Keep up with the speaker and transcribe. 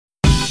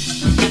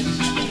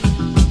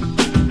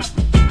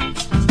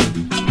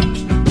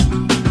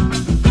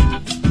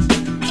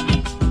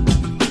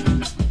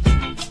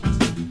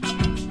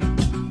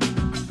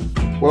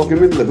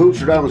Welcome into the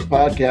Hoops or Diamonds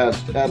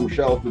podcast. Adam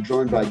Shelf, we're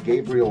joined by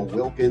Gabriel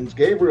Wilkins.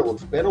 Gabriel,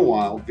 it's been a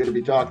while. Good to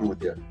be talking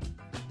with you.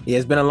 Yeah,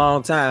 it's been a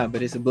long time,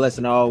 but it's a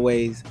blessing to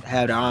always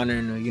have the honor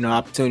and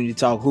opportunity to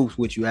talk hoops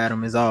with you,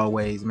 Adam, as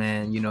always,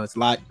 man. It's a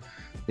lot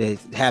that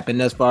happened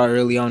thus far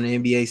early on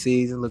in the NBA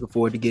season. Looking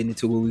forward to getting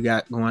into what we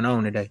got going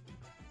on today.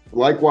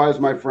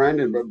 Likewise, my friend.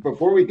 And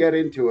before we get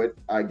into it,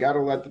 I got to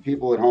let the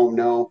people at home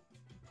know,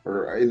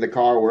 or in the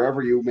car,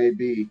 wherever you may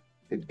be,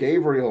 that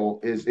Gabriel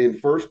is in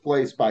first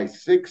place by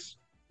 6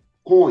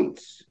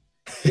 points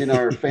in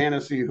our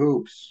fantasy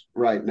hoops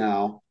right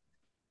now.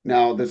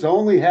 Now, this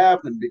only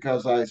happened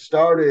because I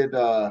started,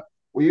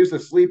 we use the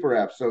sleeper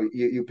app. So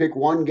you pick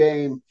one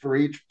game for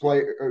each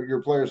player, or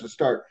your players to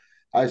start.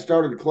 I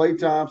started Klay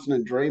Thompson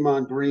and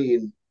Draymond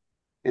Green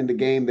in the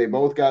game. They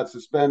both got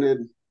suspended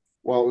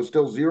while it was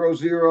still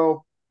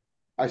 0-0.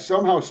 I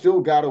somehow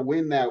still got to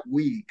win that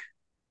week.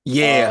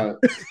 Yeah,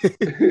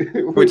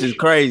 which is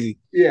crazy.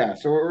 Yeah,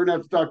 so we're going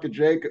to have to talk to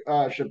Jake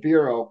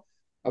Shapiro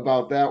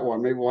about that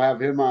one. Maybe we'll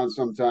have him on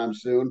sometime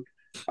soon.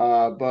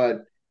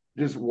 But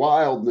just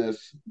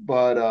wildness.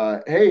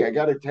 But hey, I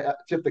got to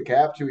tip the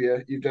cap to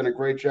you. You've done a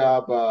great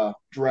job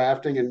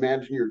drafting and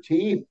managing your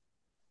team.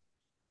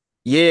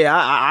 Yeah,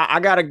 I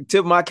got to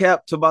tip my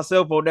cap to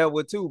myself on that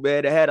one too,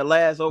 man. It had a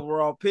last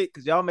overall pick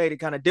because y'all made it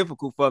kind of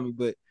difficult for me.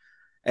 But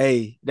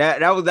hey,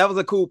 that was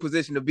a cool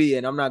position to be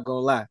in. I'm not gonna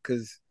lie,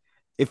 because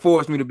it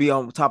forced me to be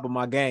on top of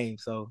my game.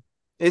 So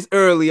it's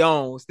early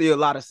on, still a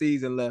lot of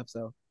season left.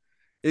 So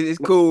it's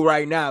cool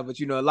right now, but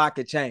a lot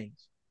could change.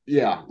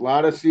 Yeah, a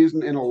lot of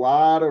season and a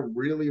lot of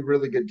really,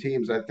 really good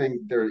teams. I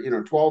think they're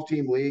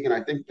 12-team league, and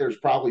I think there's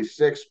probably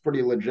 6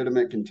 pretty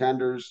legitimate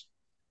contenders.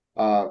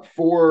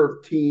 4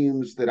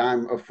 teams that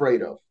I'm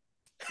afraid of,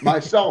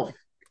 myself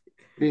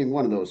being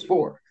one of those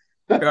 4.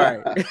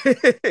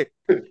 Right.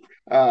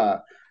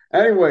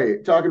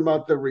 Anyway, talking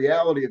about the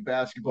reality of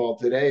basketball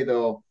today,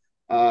 though,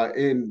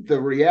 and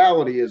the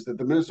reality is that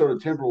the Minnesota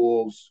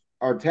Timberwolves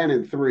are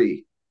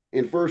 10-3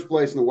 in first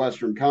place in the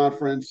Western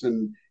Conference,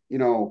 and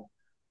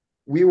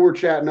we were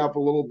chatting up a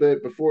little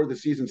bit before the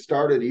season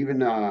started,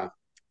 even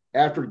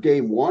after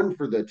game 1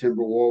 for the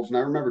Timberwolves, and I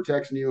remember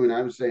texting you, and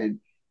I was saying,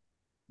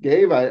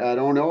 Gabe, I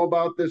don't know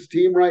about this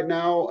team right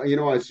now.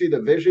 I see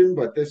the vision,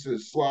 but this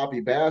is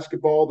sloppy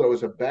basketball. There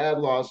was a bad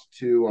loss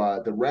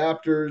to the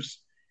Raptors.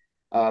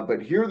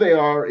 But here they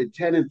are at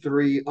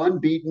 10-3,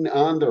 unbeaten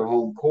on their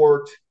home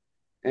court.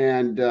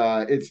 And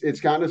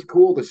it's kind of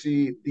cool to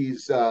see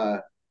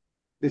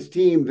this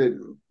team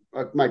that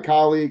my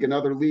colleague,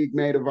 another league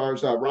mate of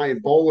ours, Ryan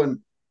Bolin,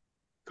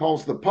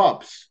 calls the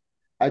Pups.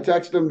 I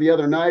texted him the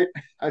other night.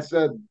 I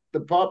said, the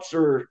Pups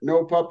are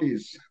no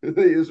puppies.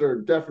 These are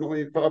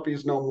definitely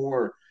puppies no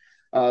more.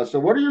 So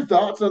what are your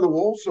thoughts on the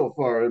Wolves so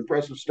far?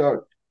 Impressive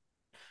start.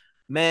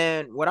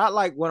 Man, what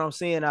I'm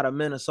seeing out of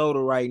Minnesota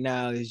right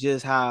now is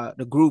just how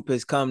the group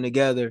has come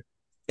together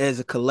as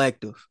a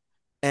collective.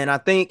 And I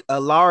think a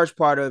large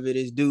part of it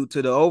is due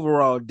to the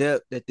overall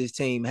depth that this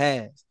team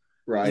has.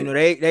 Right.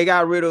 They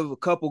got rid of a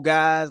couple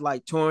guys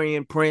like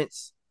Taurean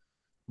Prince,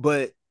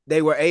 but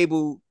they were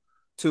able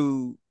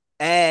to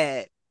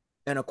add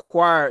and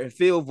acquire and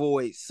fill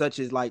voids such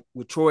as like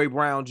with Troy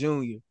Brown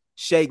Jr.,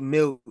 Shake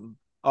Milton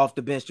off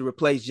the bench to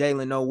replace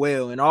Jalen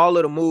Noel, and all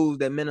of the moves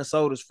that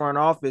Minnesota's front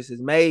office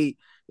has made.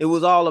 It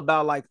was all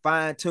about like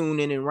fine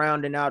tuning and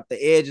rounding out the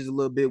edges a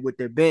little bit with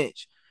their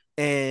bench.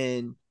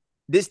 And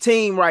this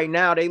team right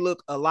now, they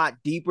look a lot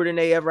deeper than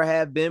they ever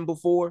have been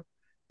before.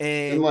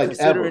 And like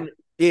considering, ever.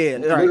 Yeah,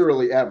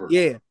 literally right. Ever.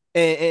 Yeah.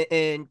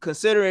 And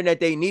considering that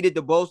they needed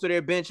to bolster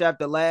their bench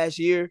after last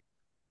year,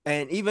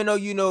 and even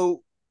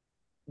though,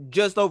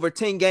 just over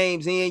 10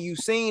 games in, you've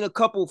seen a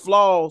couple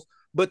flaws,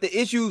 but the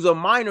issues are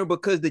minor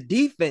because the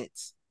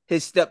defense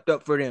has stepped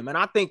up for them. And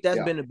I think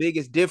that's been the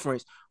biggest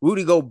difference.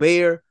 Rudy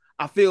Gobert,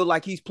 I feel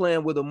like he's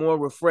playing with a more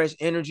refreshed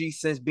energy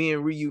since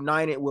being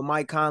reunited with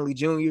Mike Conley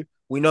Jr.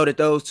 We know that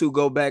those two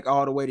go back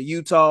all the way to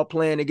Utah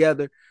playing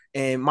together.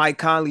 And Mike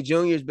Conley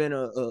Jr. has been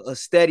a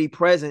steady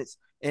presence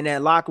in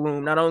that locker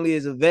room, not only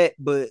as a vet,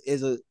 but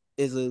as a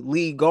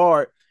lead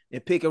guard in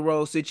pick and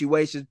roll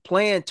situations,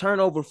 playing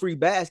turnover-free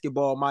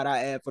basketball, might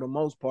I add, for the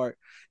most part.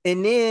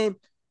 And then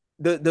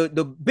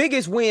the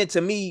biggest win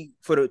to me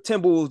for the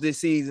Timberwolves this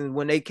season,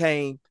 when they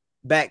came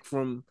back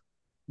from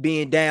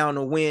being down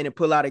to win and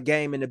pull out a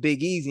game in the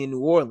Big Easy in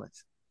New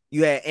Orleans.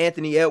 You had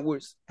Anthony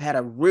Edwards had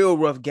a real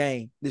rough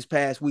game this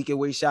past weekend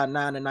where he shot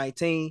 9 of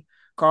 19.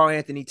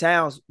 Karl-Anthony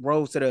Towns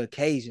rose to the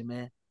occasion,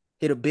 man.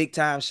 Hit a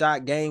big-time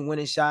shot,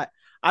 game-winning shot.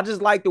 I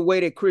just like the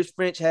way that Chris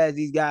Finch has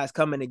these guys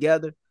coming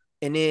together.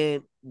 And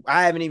then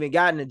I haven't even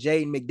gotten to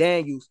Jaden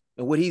McDaniels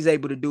and what he's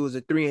able to do as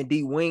a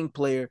 3-and-D wing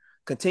player,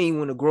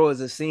 continuing to grow as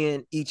a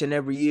CN each and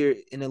every year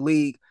in the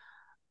league.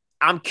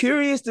 I'm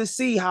curious to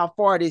see how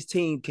far this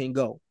team can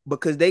go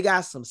because they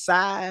got some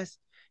size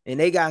and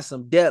they got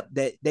some depth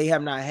that they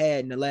have not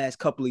had in the last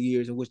couple of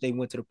years in which they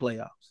went to the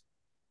playoffs.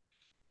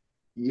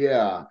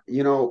 Yeah.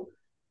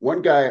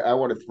 One guy I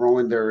want to throw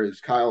in there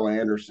is Kyle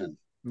Anderson.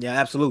 Yeah,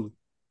 absolutely.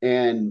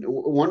 And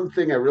one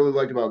thing I really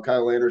liked about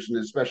Kyle Anderson,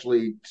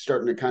 especially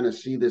starting to kind of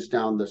see this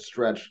down the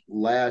stretch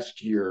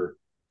last year,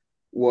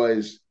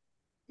 was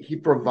he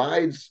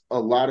provides a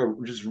lot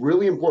of just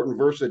really important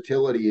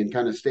versatility and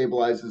kind of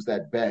stabilizes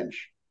that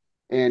bench.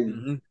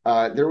 And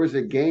Mm-hmm. there was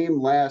a game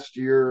last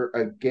year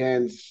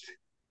against,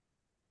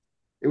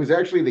 it was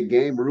actually the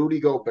game Rudy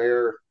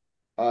Gobert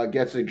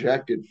gets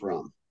ejected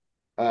from.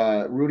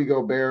 Rudy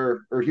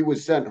Gobert, or he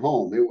was sent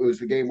home. It was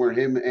the game where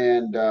him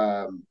and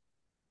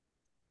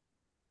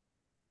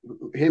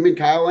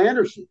Kyle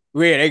Anderson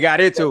Yeah, they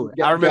got into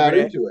it. I remember got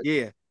that. into it.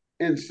 Yeah.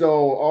 And so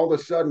all of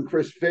a sudden,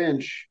 Chris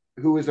Finch,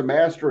 who is a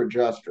master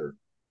adjuster,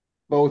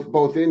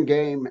 both in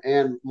game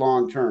and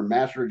long term,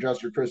 master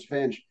adjuster Chris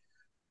Finch,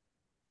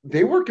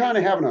 they were kind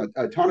of having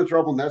a ton of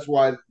trouble, and that's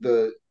why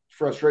the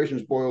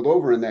frustrations boiled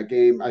over in that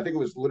game. I think it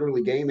was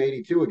literally game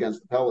 82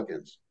 against the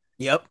Pelicans.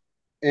 Yep.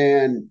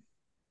 And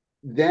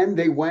then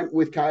they went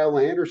with Kyle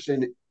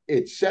Anderson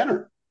at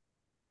center.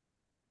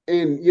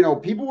 And,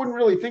 people wouldn't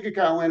really think of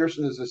Kyle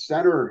Anderson as a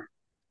center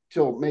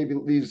till maybe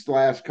these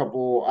last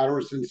couple, I don't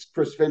know, since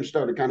Chris Finch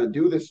started to kind of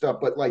do this stuff,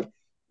 but like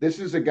this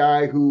is a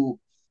guy who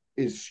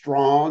is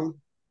strong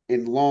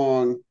and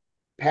long,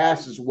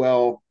 passes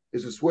well,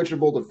 is a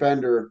switchable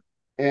defender,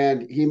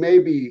 and he may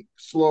be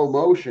slow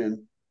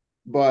motion,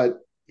 but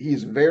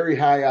he's very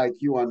high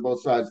IQ on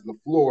both sides of the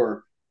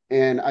floor.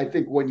 And I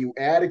think when you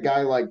add a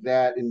guy like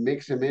that and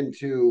mix him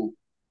into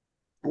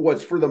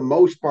what's for the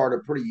most part a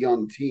pretty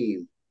young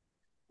team,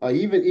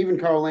 even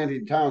Carl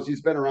Anthony Towns,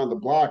 he's been around the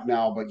block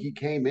now, but he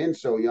came in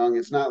so young.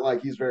 It's not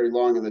like he's very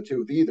long in the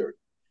tooth either.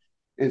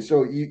 And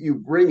so you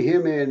bring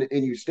him in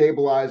and you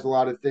stabilize a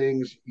lot of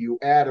things. You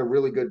add a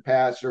really good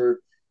passer,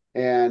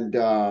 and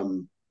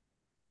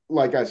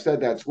like I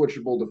said, that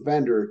switchable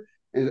defender.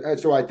 And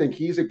so I think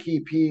he's a key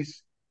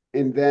piece.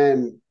 And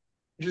then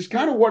just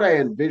kind of what I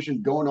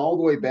envisioned going all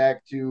the way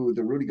back to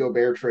the Rudy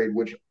Gobert trade,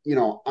 which,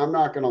 I'm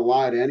not going to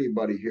lie to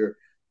anybody here.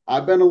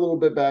 I've been a little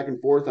bit back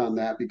and forth on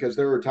that because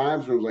there were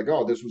times when I was like,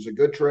 oh, this was a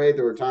good trade.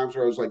 There were times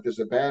where I was like, this is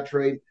a bad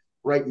trade.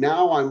 Right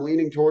now, I'm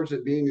leaning towards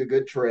it being a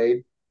good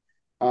trade.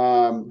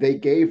 They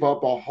gave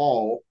up a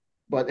haul,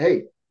 but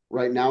hey,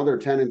 right now they're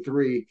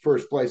 10-3,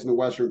 first place in the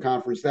Western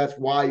Conference. That's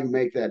why you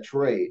make that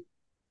trade,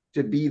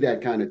 to be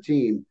that kind of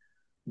team.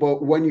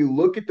 But when you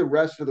look at the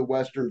rest of the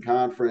Western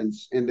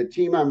Conference, and the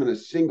team I'm going to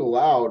single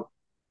out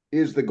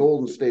is the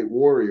Golden State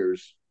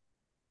Warriors,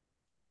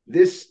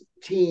 this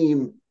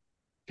team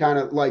kind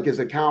of like is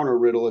a counter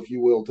riddle, if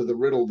you will, to the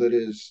riddle that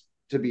is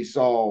to be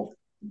solved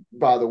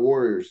by the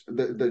Warriors,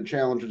 the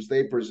challenges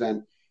they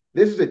present.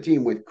 This is a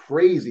team with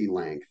crazy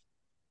length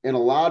and a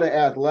lot of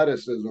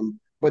athleticism,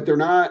 but they're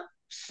not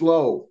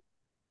slow.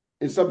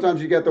 And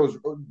sometimes you get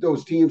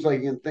those teams,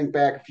 like you can think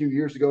back a few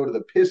years ago to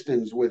the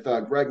Pistons with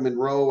Greg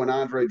Monroe and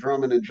Andre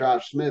Drummond and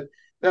Josh Smith.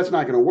 That's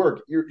not going to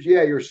work.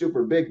 You're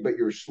super big, but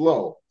you're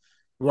slow.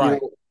 You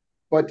Right. know,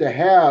 but to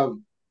have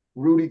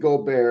Rudy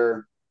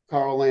Gobert,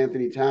 Carl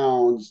Anthony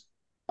Towns,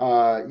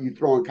 you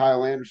throw in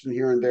Kyle Anderson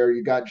here and there.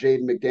 You got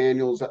Jaden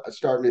McDaniels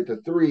starting at the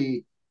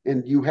three,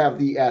 and you have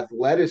the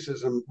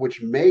athleticism,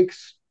 which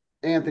makes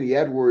Anthony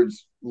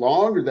Edwards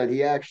longer than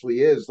he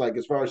actually is, like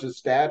as far as his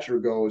stature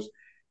goes.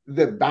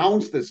 The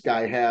bounce this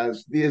guy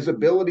has, his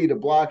ability to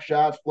block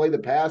shots, play the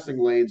passing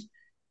lanes.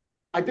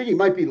 I think he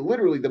might be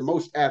literally the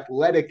most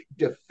athletic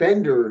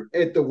defender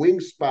at the wing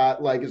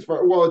spot, like as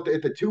far well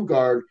at the two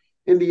guard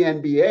in the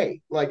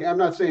NBA. Like I'm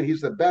not saying he's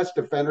the best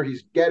defender;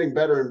 he's getting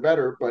better and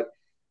better, but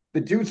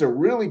the dude's a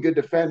really good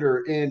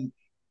defender. And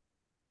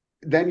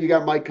then you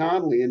got Mike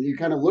Conley, and you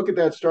kind of look at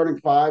that starting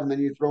five, and then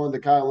you throw in the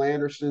Kyle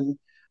Anderson,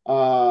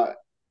 uh,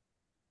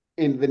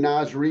 and the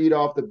Naz Reid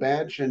off the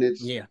bench, and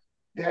it's Yeah.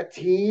 that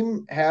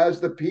team has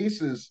the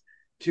pieces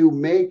to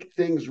make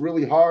things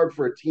really hard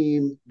for a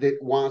team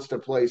that wants to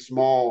play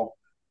small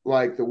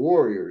like the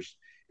Warriors.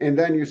 And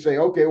then you say,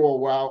 okay, well,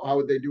 wow, how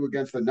would they do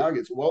against the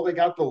Nuggets? Well, they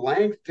got the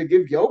length to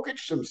give Jokic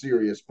some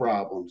serious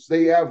problems.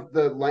 They have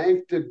the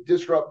length to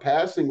disrupt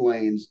passing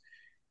lanes.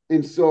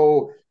 And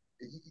so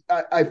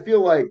I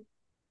feel like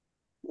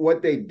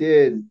what they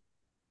did,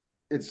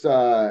 it's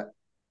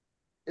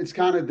it's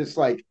kind of this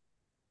like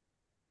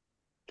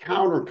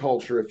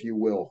counterculture, if you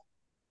will,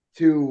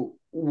 to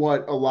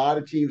what a lot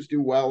of teams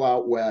do well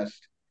out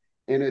west,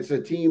 and it's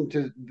a team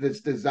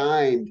that's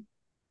designed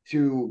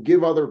to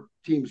give other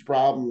teams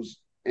problems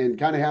and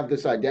kind of have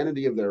this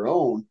identity of their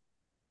own.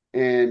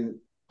 And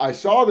I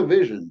saw the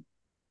vision,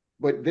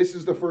 but this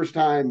is the first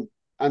time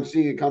I'm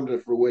seeing it come to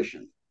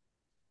fruition.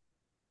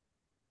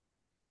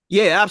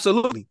 Yeah,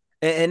 absolutely.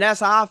 And that's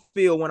how I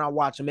feel when I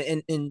watch him.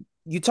 And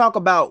you talk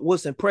about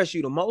what's impressed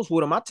you the most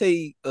with him. I'll tell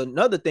you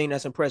another thing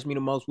that's impressed me the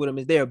most with him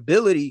is their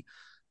ability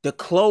to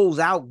close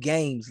out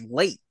games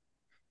late.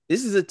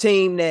 This is a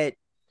team that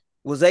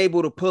was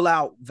able to pull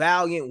out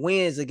valiant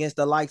wins against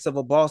the likes of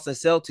a Boston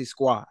Celtics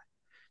squad.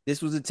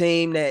 This was a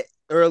team that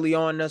early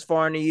on thus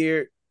far in the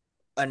year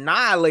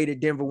annihilated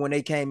Denver when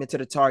they came into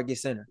the Target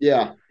Center.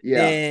 Yeah,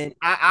 yeah, And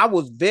I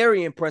was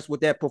very impressed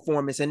with that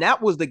performance. And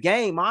that was the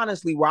game,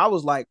 honestly, where I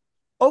was like,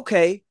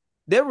 okay,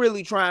 they're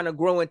really trying to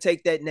grow and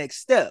take that next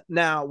step.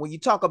 Now, when you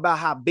talk about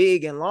how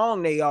big and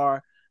long they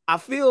are, I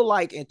feel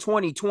like in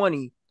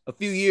 2020, a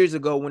few years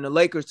ago, when the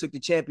Lakers took the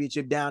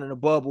championship down in the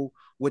bubble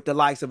with the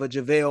likes of a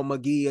JaVale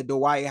McGee, a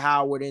Dwight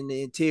Howard in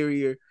the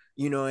interior,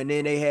 and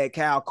then they had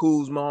Kyle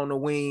Kuzma on the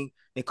wing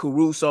and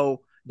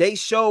Caruso. They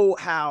showed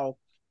how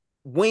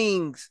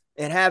wings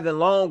and having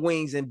long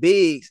wings and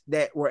bigs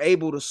that were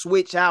able to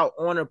switch out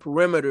on a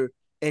perimeter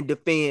and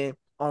defend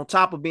on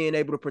top of being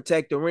able to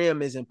protect the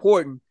rim is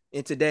important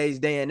in today's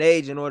day and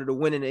age in order to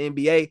win in the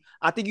NBA.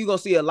 I think you're going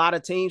to see a lot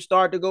of teams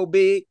start to go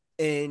big.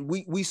 And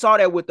we saw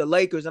that with the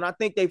Lakers. And I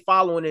think they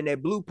following in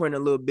that blueprint a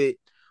little bit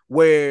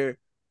where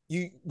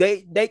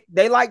they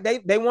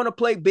want to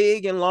play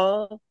big and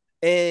long,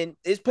 and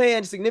it's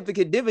paying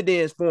significant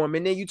dividends for him.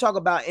 And then you talk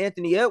about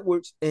Anthony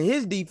Edwards and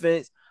his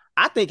defense.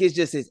 I think it's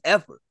just his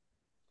effort.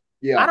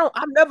 Yeah.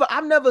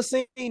 I've never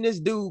seen this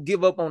dude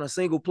give up on a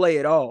single play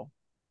at all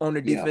on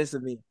the Yeah.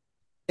 defensive end.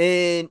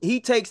 And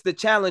he takes the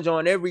challenge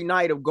on every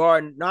night of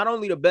guarding not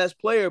only the best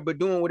player, but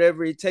doing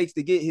whatever it takes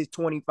to get his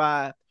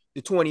 25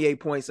 to 28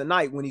 points a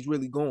night when he's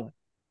really going.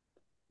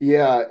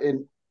 Yeah.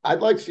 And I'd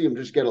like to see him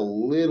just get a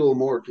little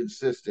more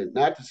consistent.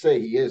 Not to say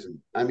he isn't.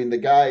 I mean, the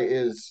guy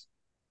is,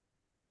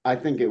 I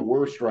think, at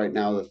worst right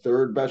now, the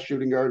third best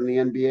shooting guard in the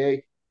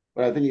NBA.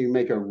 But I think you can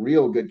make a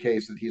real good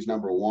case that he's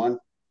number one.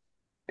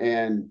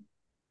 And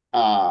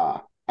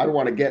I don't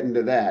want to get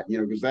into that,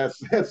 because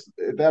that's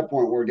at that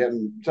point we're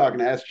talking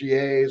to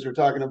SGAs, we're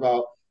talking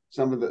about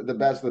some of the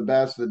best of the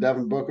best, the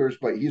Devin Bookers,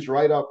 but he's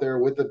right up there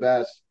with the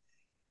best.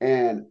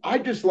 And I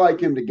just like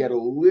him to get a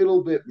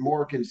little bit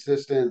more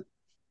consistent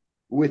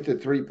with the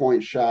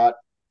 3-point shot.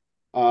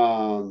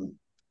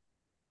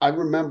 I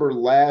remember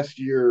last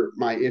year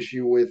my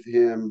issue with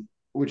him,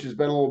 which has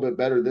been a little bit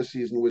better this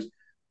season, was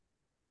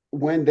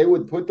when they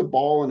would put the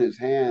ball in his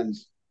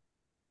hands,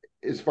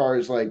 as far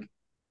as like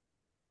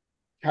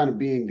kind of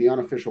being the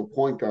unofficial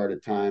point guard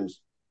at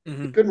times,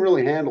 he couldn't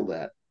really handle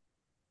that.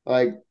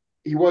 Like,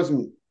 he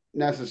wasn't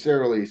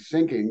necessarily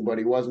sinking, but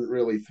he wasn't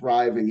really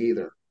thriving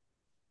either.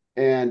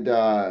 And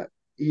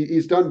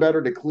he's done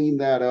better to clean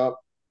that up.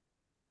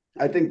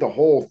 I think the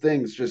whole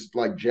thing's just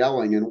like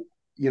gelling. And,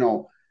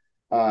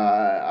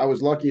 I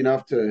was lucky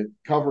enough to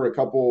cover a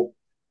couple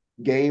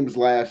games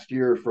last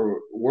year for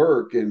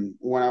work. And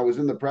when I was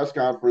in the press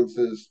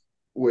conferences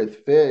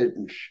with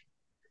Finch,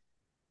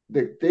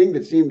 the thing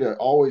that seemed to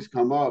always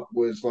come up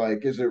was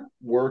like, is it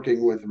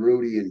working with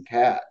Rudy and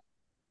Cat?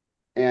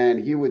 And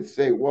he would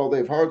say, well,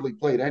 they've hardly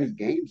played any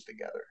games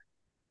together,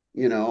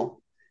 you know?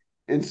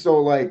 And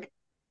so, like,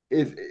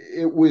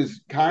 it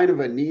was kind of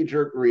a knee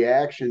jerk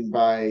reaction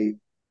by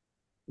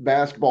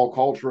basketball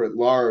culture at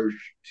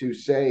large to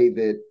say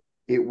that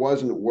it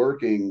wasn't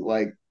working.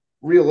 Like,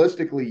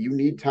 realistically, you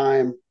need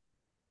time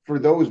for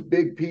those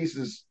big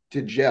pieces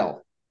to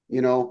gel,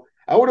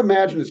 I would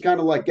imagine it's kind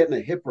of like getting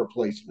a hip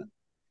replacement.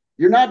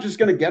 You're not just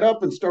going to get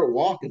up and start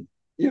walking.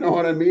 You know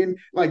what I mean?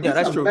 Like, Yeah, this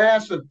is that's a true.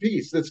 massive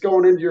piece that's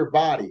going into your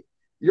body.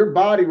 Your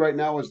body right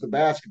now is the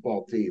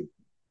basketball team.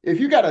 If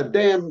you got a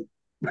damn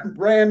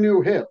brand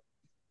new hip,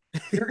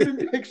 you're going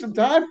to take some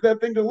time for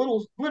that thing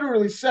to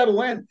literally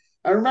settle in.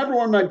 I remember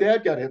when my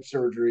dad got hip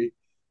surgery,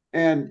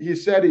 and he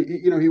said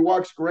he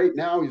walks great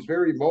now. He's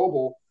very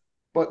mobile,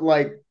 but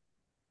like,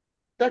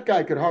 that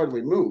guy could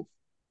hardly move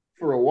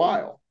for a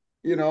while.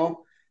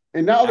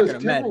 And now I this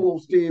can imagine.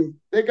 Timberwolves team,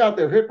 they got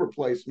their hip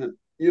replacement,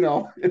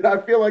 and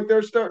I feel like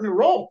they're starting to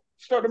roll,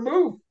 starting to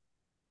move.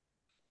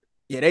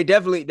 Yeah, they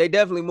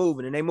definitely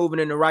moving, and they moving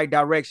in the right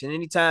direction.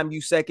 Anytime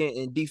you second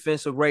in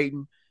defensive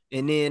rating,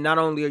 and then not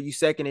only are you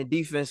second in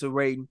defensive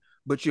rating,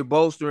 but you're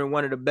bolstering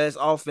one of the best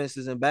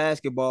offenses in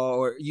basketball,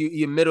 or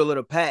you're middle of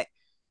the pack,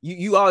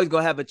 you always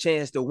gonna have a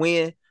chance to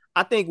win.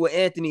 I think with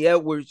Anthony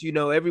Edwards,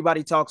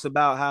 everybody talks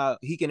about how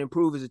he can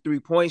improve as a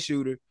 3-point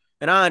shooter,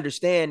 and I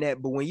understand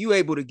that. But when you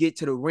able to get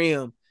to the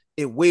rim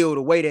at will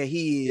the way that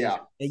he is, Yeah,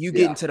 and you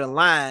get yeah, into the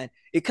line,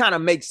 it kind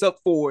of makes up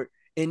for it.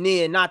 And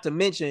then not to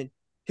mention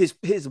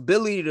his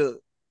ability to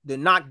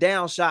knock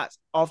down shots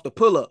off the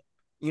pull up,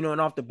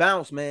 and off the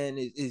bounce, man,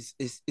 is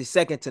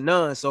second to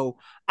none. So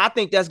I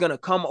think that's gonna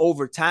come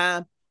over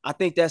time. I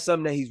think that's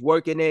something that he's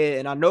working at,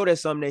 and I know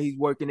that's something that he's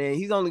working at.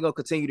 He's only gonna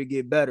continue to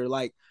get better.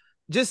 Like,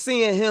 just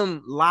seeing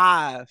him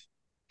live,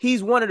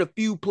 he's one of the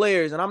few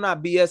players, and I'm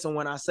not BSing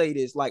when I say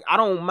this. Like, I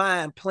don't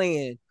mind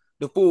playing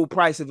the full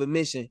price of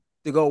admission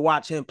to go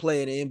watch him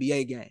play in an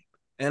NBA game.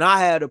 And I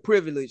had the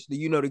privilege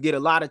to get a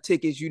lot of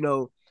tickets,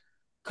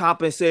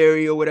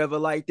 compensatory or whatever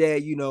like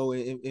that,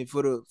 and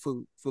for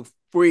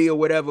free or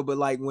whatever. But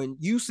like, when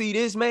you see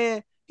this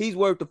man, he's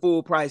worth the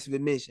full price of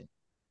admission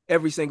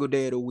every single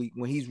day of the week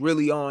when he's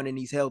really on and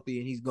he's healthy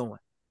and he's going.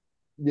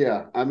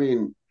 yeah. I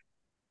mean,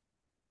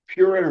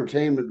 pure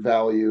entertainment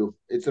value.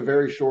 It's a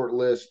very short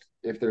list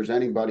if there's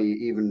anybody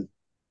even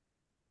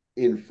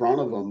in front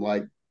of them.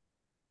 Like,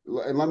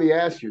 and let me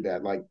ask you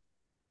that. Like,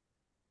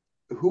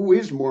 who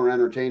is more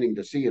entertaining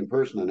to see in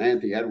person than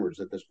Anthony Edwards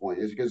at this point?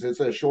 Is because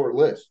it's a short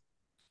list.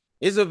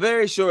 It's a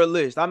very short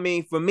list. I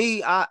mean, for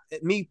me,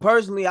 me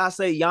personally, I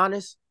say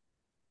Giannis.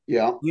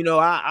 Yeah. You know,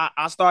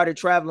 I started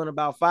traveling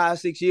about 5,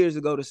 6 years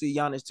ago to see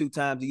Giannis 2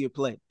 times a year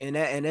play, and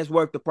that's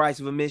worth the price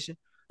of admission,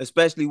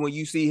 especially when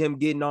you see him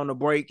getting on the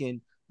break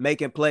and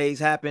making plays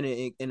happen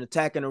and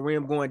attacking the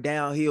rim, going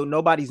downhill.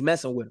 Nobody's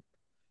messing with him,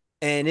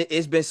 and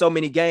it's been so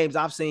many games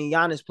I've seen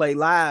Giannis play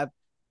live.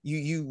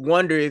 You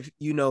wonder if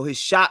his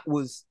shot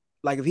was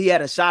like if he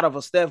had a shot of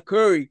a Steph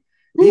Curry,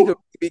 he could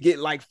Woo. be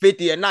getting like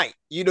 50 a night.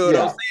 You know what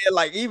I'm Yeah. saying?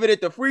 Like even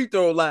at the free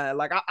throw line,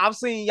 like I've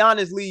seen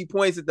Giannis lead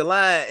points at the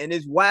line, and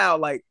it's wild.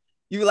 Like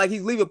you like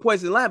he's leaving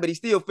points in the line, but he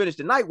still finished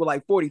the night with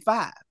like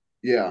 45.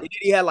 Yeah. And then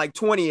he had like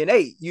 20 and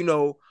 8.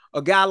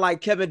 A guy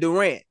like Kevin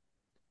Durant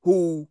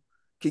who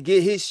could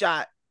get his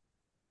shot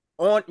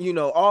on,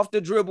 off the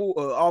dribble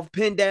or off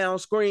pin down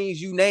screens,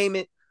 you name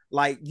it.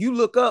 Like you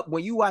look up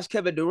when you watch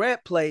Kevin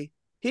Durant play,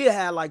 he'll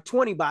have like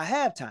 20 by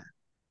halftime.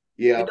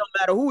 It Yeah. don't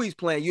matter who he's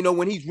playing,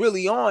 when he's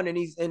really on and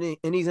he's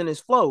in his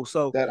flow.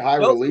 So That high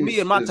those to me are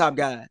release my is, top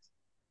guys.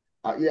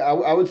 yeah,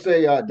 I would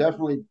say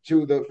definitely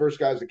two of the first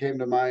guys that came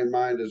to my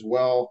mind as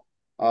well.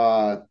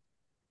 Uh,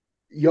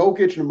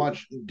 Jokic in a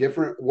much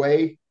different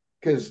way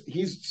because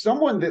he's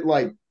someone that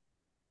like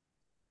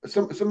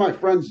some of my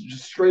friends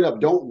just straight up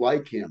don't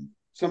like him.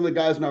 Some of the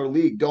guys in our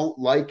league don't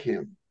like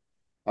him.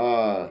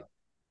 Uh,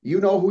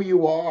 you know who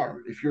you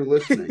are if you're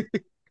listening,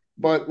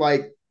 but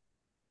like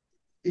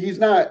he's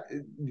not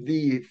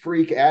the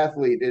freak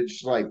athlete.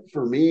 It's like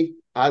for me,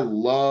 I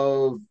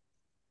love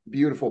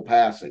beautiful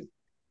passing.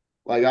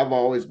 Like I've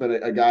always been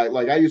a guy.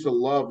 Like I used to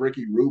love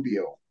Ricky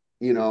Rubio.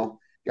 You know,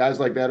 guys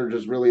like that are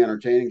just really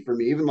entertaining for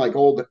me. Even like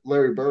old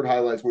Larry Bird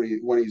highlights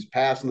when he's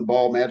passing the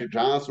ball. Magic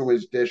Johnson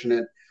was dishing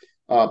it.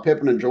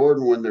 Pippen and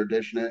Jordan when they're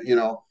dishing it.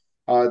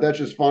 That's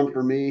just fun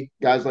for me.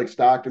 Guys like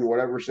Stockton,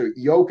 whatever. So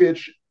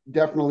Jokic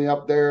definitely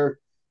up there.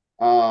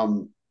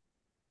 Um,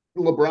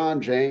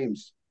 LeBron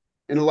James,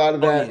 and a lot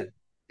of Oh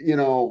yeah.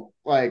 that.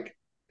 Like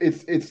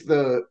it's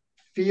the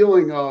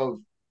feeling of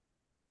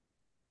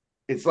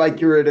it's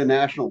like you're at a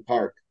national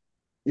park.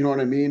 You know what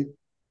I mean?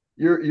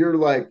 You're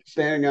like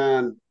standing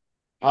on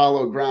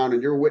hollow ground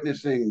and you're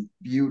witnessing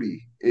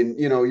beauty, and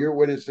you're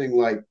witnessing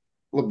like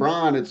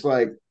LeBron. It's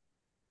like,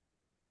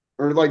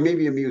 or like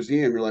maybe a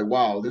museum. You're like,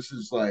 wow, this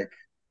is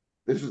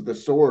the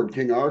sword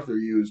King Arthur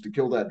used to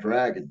kill that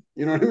dragon.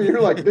 You know what I mean?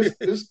 You're like,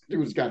 this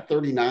dude's got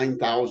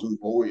 39,000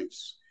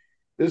 points.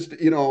 This,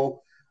 in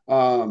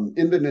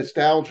the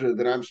nostalgia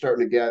that I'm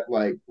starting to get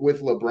like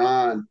with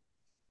LeBron,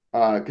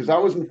 because I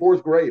was in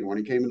fourth grade when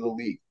he came into the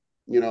league.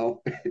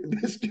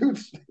 This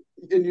dude's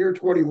in year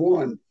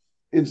 21.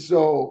 And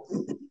so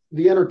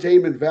the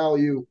entertainment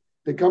value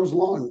that comes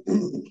along,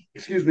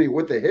 excuse me,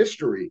 with the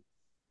history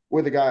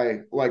with a guy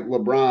like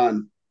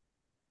LeBron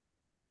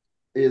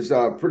is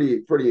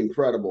pretty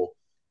incredible.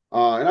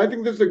 And I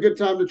think this is a good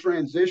time to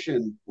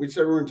transition. We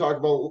said we were going to talk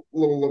about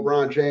little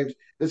LeBron James.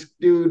 This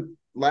dude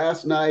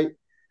last night,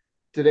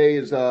 today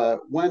is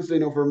Wednesday,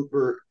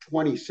 November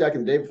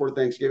 22nd, day before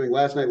Thanksgiving.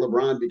 Last night,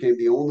 LeBron became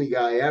the only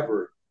guy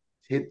ever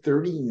to hit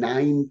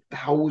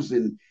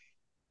 39,000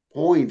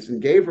 points.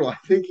 And Gabriel, I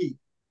think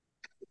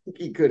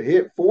he could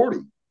hit 40.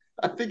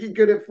 I think he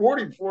could hit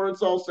 40 before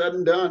it's all said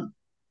and done.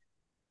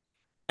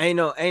 Ain't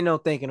no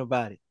thinking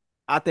about it.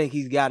 I think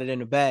he's got it in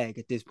the bag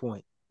at this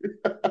point.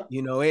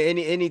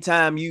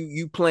 Anytime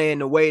you playing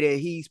the way that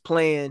he's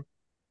playing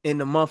in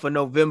the month of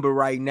November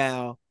right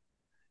now,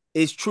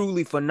 it's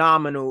truly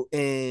phenomenal.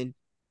 And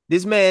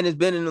this man has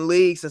been in the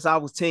league since I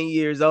was 10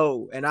 years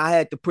old. And I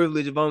had the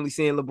privilege of only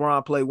seeing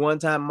LeBron play one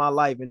time in my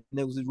life, and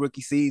it was his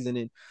rookie season.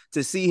 And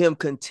to see him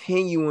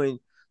continuing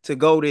to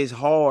go this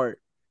hard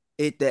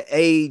at the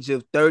age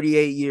of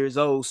 38 years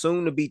old,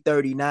 soon to be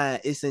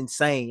 39, it's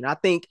insane. I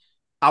think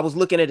I was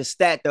looking at a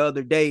stat the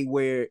other day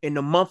where in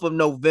the month of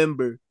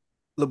November,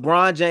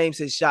 LeBron James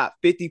has shot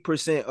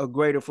 50% or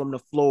greater from the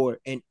floor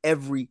in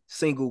every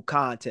single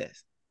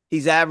contest.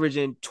 He's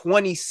averaging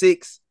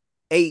 26,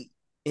 8,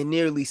 and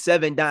nearly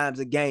 7 dimes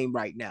a game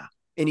right now.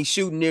 And he's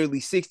shooting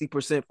nearly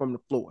 60% from the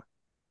floor.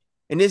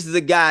 And this is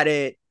a guy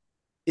that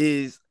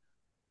is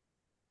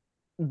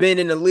been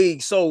in the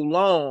league so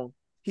long,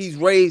 he's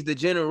raised a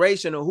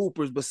generation of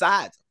hoopers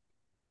besides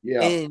him.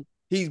 Yeah. And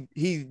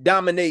he's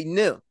dominating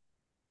them.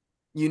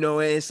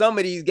 And some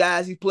of these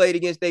guys he played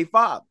against their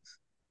fathers.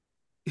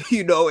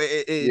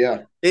 Yeah.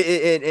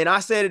 And I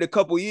said it a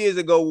couple years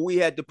ago when we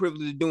had the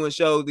privilege of doing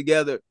shows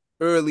together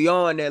early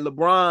on that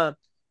LeBron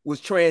was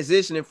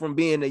transitioning from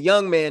being a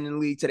young man in the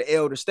league to the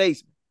elder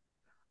statesman.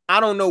 I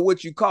don't know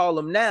what you call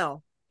him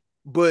now,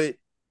 but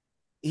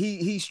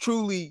he's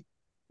truly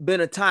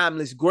been a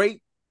timeless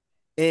great.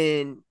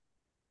 And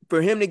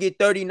for him to get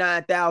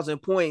 39,000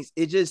 points,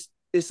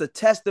 it's a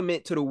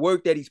testament to the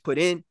work that he's put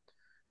in,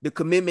 the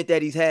commitment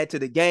that he's had to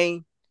the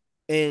game,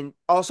 and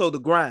also the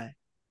grind.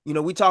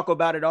 We talk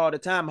about it all the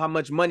time, how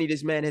much money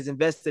this man has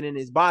invested in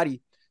his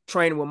body,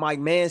 training with Mike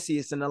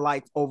Mancius and the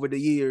like over the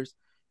years.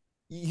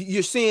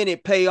 You're seeing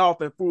it pay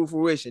off in full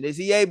fruition. Is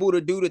he able to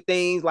do the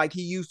things like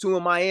he used to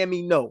in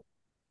Miami? No.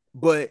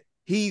 But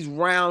he's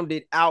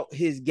rounded out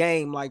his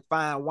game like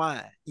fine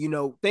wine.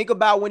 Think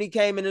about when he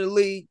came into the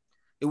league,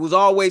 it was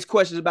always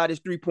questions about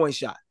his 3-point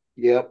shot.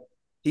 Yep.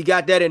 He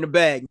got that in the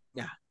bag.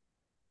 Yeah.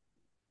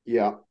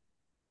 Yeah.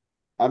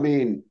 I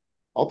mean,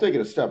 I'll take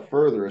it a step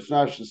further. It's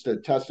not just a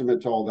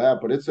testament to all that,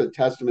 but it's a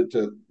testament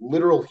to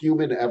literal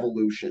human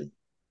evolution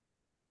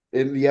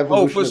in the Oh,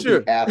 evolution for of the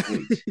sure.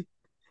 athlete.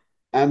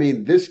 I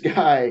mean, this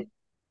guy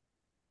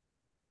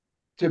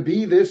to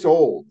be this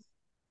old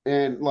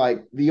and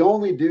like the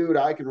only dude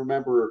I can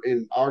remember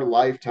in our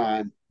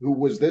lifetime who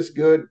was this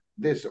good,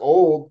 this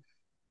old,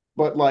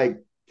 but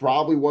like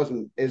probably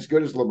wasn't as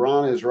good as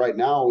LeBron is right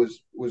now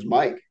was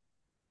Mike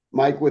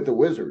with the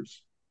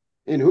Wizards.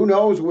 And who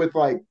knows with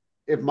like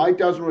if Mike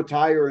doesn't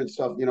retire and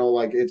stuff,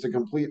 like it's a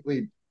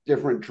completely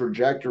different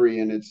trajectory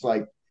and it's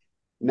like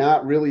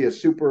not really a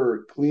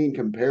super clean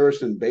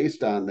comparison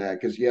based on that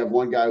because you have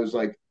one guy who's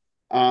like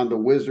on the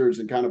Wizards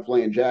and kind of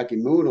playing Jackie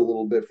Moon a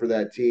little bit for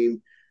that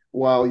team,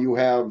 while you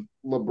have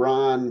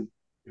LeBron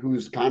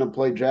who's kind of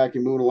played Jackie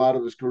Moon a lot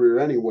of his career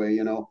anyway,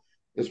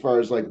 as far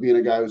as like being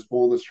a guy who's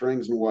pulling the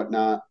strings and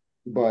whatnot.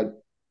 But,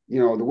 the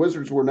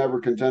Wizards were never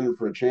contended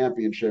for a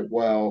championship,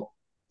 while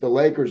the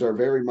Lakers are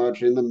very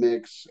much in the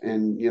mix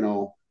and,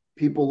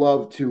 people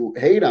love to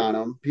hate on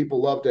them.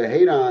 People love to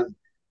hate on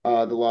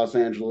the Los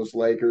Angeles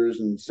Lakers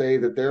and say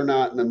that they're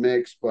not in the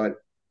mix, but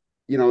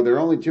they're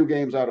only 2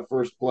 games out of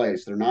first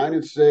place. They're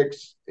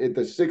 9-6 at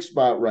the sixth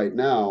spot right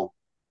now.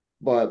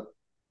 But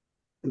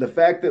the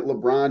fact that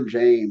LeBron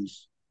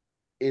James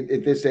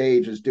at this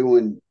age is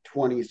doing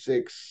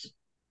 26,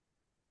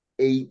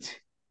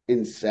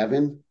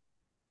 8-7,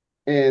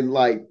 and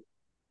like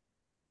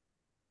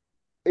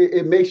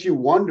it makes you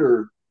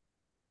wonder,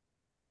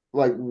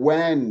 like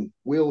when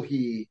will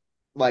he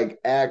like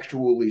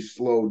actually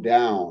slow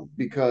down?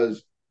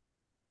 Because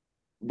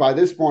by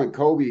this point,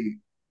 Kobe,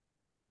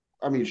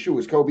 I mean, shoot,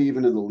 was Kobe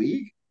even in the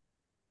league?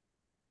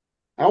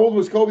 How old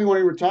was Kobe when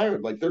he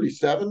retired? Like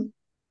 37?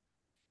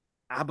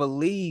 I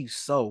believe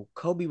so.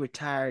 Kobe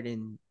retired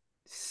in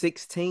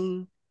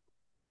 16.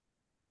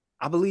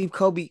 I believe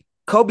Kobe,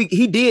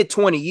 he did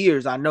 20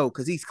 years, I know,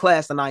 because he's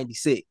class of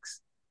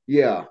 96.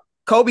 Yeah.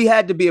 Kobe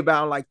had to be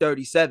about like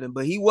 37,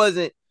 but he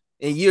wasn't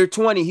in year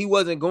 20, he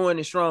wasn't going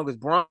as strong as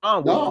Bron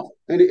was. No.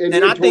 And he And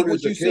I had think torn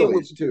what his you seeing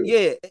with Achilles too.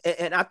 yeah,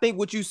 and I think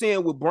what you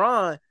seeing with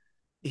Bron,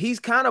 he's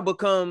kind of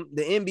become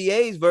the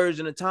NBA's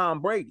version of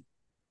Tom Brady.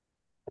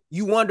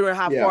 You wondering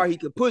how Yeah. far he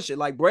could push it.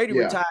 Like Brady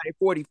Yeah. retired at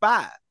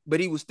 45, but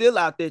he was still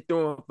out there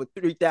throwing for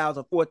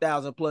 3,000,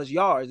 4,000 plus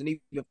yards and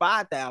even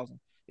 5,000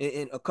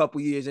 in a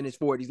couple years in his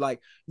 40s. Like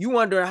you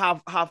wondering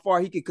how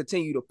far he could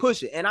continue to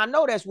push it. And I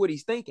know that's what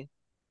he's thinking.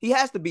 He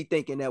has to be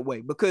thinking that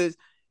way because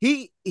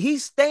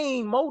he's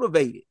staying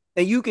motivated.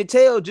 And you can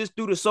tell just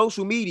through the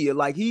social media,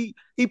 like he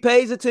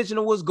pays attention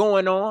to what's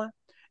going on.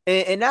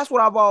 And that's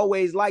what I've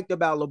always liked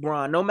about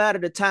LeBron. No matter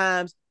the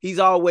times, he's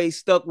always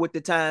stuck with the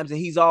times and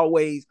he's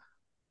always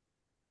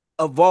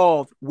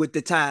evolved with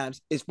the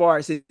times as far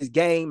as his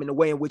game and the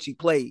way in which he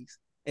plays.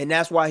 And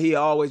that's why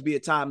he'll always be a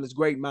timeless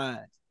great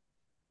mind.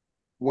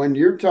 When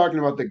you're talking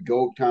about the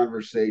GOAT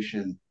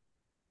conversation,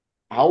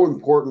 how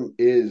important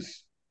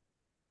is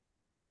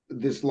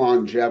this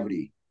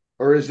longevity?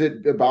 Or is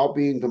it about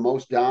being the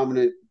most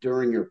dominant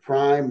during your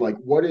prime? Like,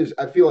 what is,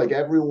 I feel like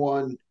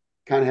everyone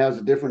kind of has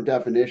a different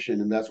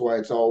definition, and that's why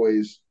it's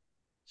always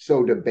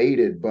so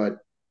debated. But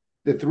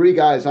the 3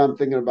 guys I'm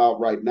thinking about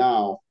right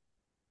now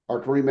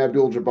are Kareem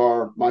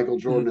Abdul-Jabbar, Michael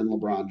Jordan, and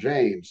LeBron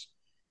James.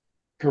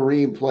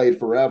 Kareem played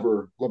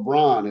forever.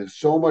 LeBron is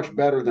so much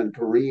better than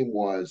Kareem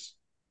was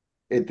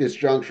at this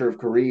juncture of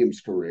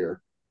Kareem's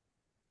career.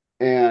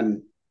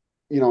 And,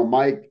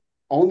 Mike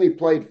only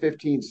played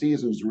 15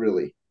 seasons,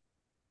 really.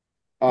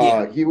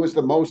 Yeah. He was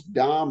the most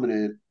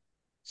dominant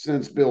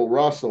since Bill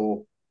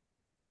Russell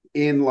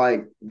in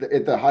like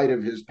at the height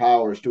of his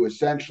powers to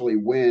essentially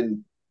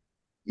win.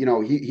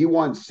 He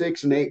won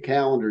 6 and 8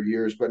 calendar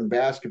years, but in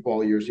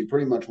basketball years, he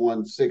pretty much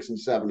won 6 and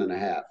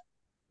 7.5.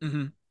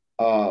 Mm-hmm.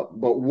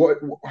 But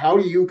how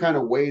do you kind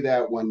of weigh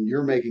that when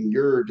you're making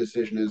your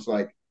decision is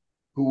like,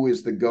 who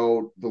is the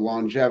GOAT, the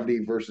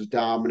longevity versus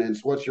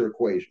dominance? What's your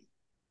equation?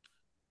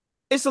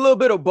 It's a little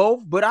bit of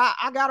both, but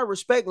I gotta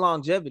respect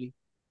longevity,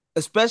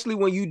 especially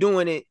when you're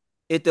doing it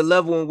at the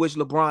level in which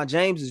LeBron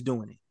James is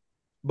doing it.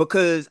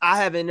 Because I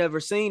haven't never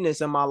seen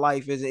this in my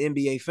life as an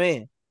NBA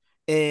fan.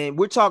 And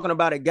we're talking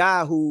about a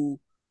guy who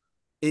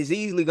is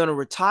easily going to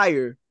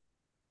retire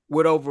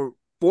with over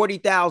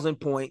 40,000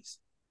 points,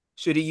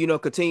 should he,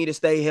 continue to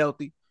stay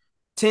healthy,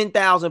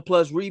 10,000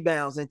 plus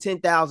rebounds and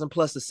 10,000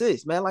 plus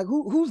assists, man. Like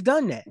who's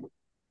done that?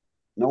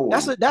 No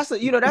That's one. a that's a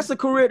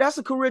that's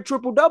a career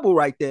triple double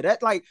right there.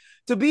 That like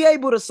to be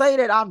able to say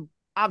that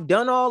I've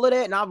done all of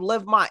that and I've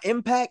left my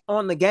impact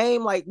on the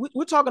game. Like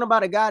we're talking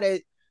about a guy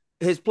that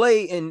has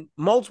played in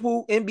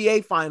multiple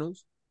NBA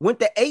finals, went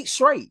to 8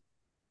 straight.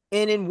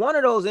 And in one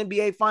of those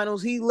NBA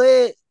finals, he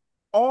led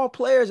all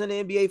players in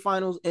the NBA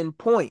finals in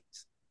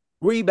points,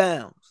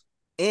 rebounds,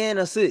 and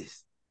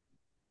assists.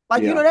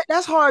 Like, Yeah.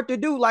 that's hard to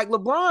do. Like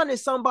LeBron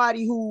is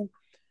somebody who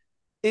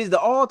is the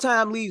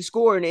all-time lead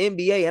scorer in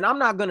the NBA. And I'm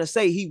not going to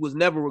say he was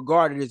never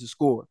regarded as a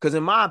scorer. Because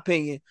in my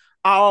opinion,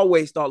 I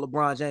always thought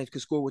LeBron James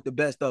could score with the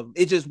best of them.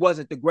 It just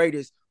wasn't the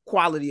greatest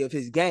quality of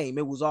his game.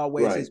 It was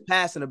always Right. his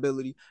passing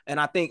ability. And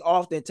I think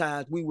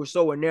oftentimes we were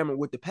so enamored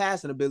with the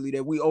passing ability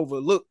that we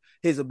overlooked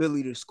his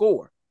ability to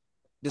score, I mean,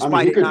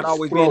 despite he it not could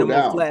always being throw the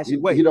most down. flashy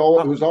way. He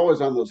was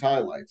always on those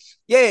highlights.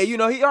 Yeah,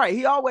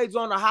 he always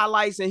on the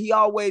highlights, and he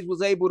always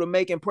was able to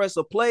make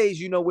impressive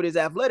plays, with his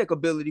athletic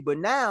ability. But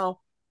now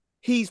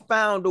he's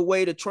found a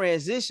way to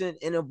transition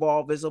and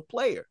evolve as a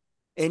player.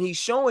 And he's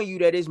showing you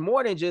that it's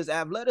more than just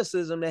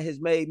athleticism that has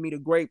made me the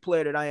great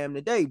player that I am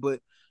today. But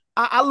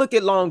I look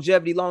at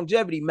longevity.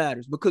 Longevity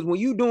matters, because when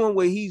you're doing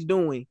what he's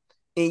doing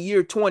in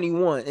year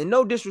 21, and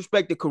no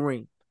disrespect to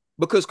Kareem,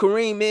 because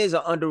Kareem is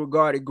an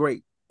underregarded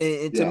great.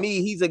 And to Yeah.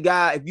 me, he's a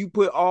guy, if you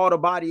put all the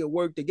body of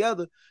work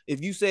together,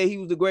 if you say he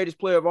was the greatest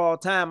player of all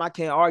time, I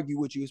can't argue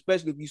with you,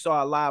 especially if you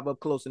saw it live up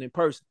close and in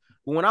person.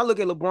 But when I look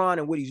at LeBron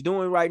and what he's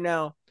doing right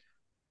now,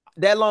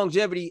 that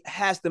longevity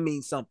has to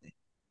mean something.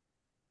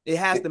 It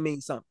has to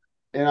mean something.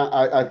 And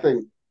I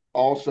think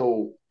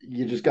also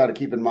you just got to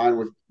keep in mind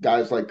with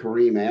guys like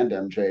Kareem and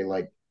MJ,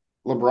 like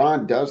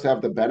LeBron does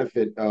have the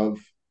benefit of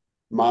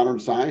modern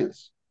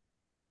science,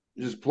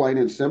 just plain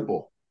and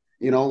simple.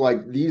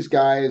 Like these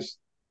guys,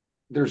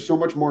 there's so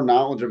much more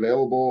knowledge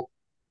available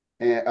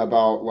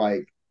about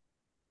like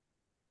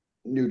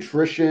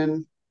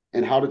nutrition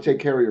and how to take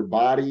care of your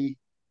body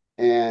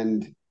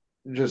and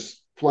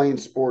just plain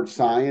sports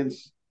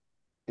science.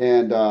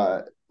 And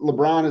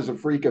LeBron is a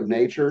freak of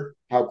nature.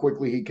 How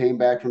quickly he came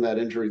back from that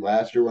injury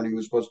last year when he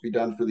was supposed to be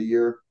done for the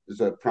year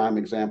is a prime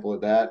example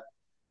of that.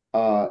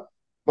 Uh,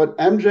 but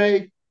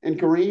MJ and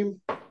Kareem,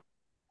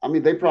 I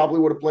mean, they probably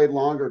would have played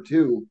longer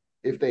too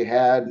if they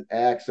had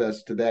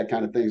access to that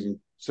kind of things, and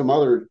some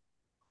other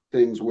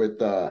things with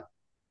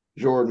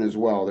Jordan as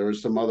well. There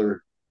was some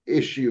other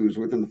issues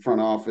within the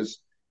front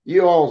office.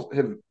 You all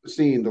have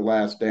seen The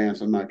Last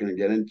Dance. I'm not going to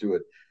get into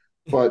it.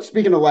 But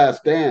speaking of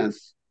Last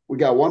Dance, we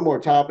got one more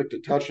topic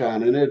to touch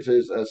on, and it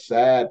is a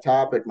sad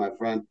topic, my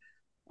friend.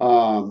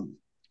 A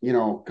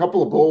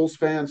couple of Bulls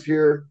fans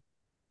here,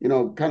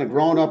 kind of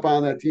growing up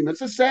on that team.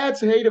 It's a sad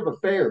state of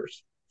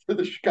affairs for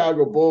the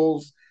Chicago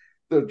Bulls.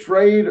 The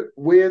trade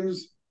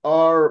winds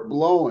are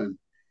blowing,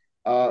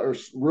 or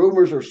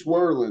rumors are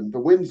swirling. The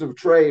winds of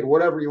trade,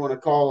 whatever you want to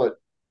call it.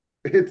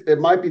 It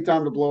might be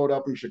time to blow it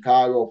up in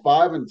Chicago.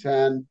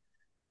 5-10,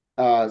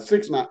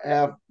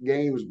 6.5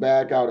 games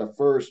back out of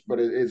first, but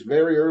it's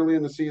very early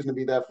in the season to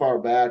be that far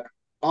back.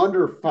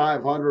 Under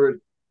 500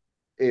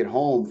 at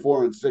home,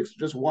 4-6,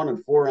 just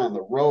 1-4 on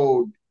the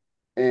road,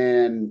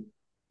 and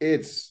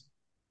it's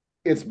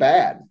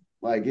bad.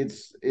 Like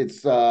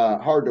it's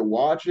hard to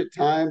watch at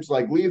times.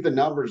 Like leave the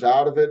numbers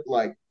out of it.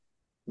 Like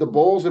the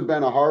Bulls have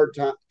been a hard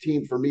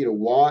team for me to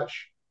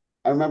watch.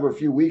 I remember a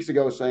few weeks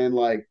ago saying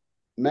like,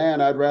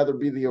 man, I'd rather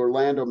be the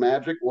Orlando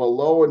Magic. Well,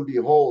 lo and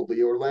behold,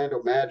 the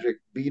Orlando Magic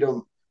beat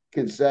them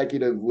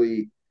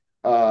consecutively,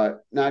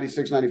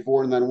 96,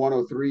 94, and then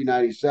 103,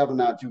 97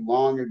 not too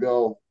long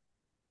ago.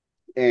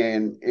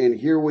 And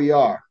here we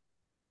are,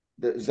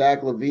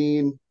 Zach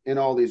LaVine in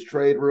all these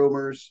trade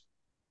rumors,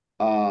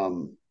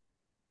 team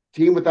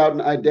without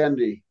an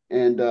identity,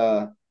 and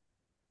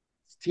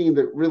team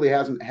that really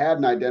hasn't had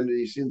an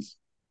identity since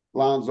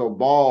Lonzo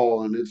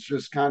Ball, and it's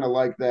just kind of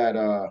like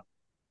that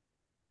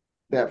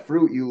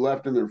fruit you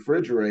left in the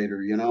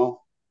refrigerator.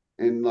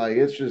 And like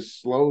it's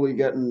just slowly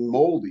getting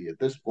moldy at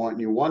this point,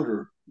 and you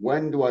wonder,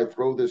 when do I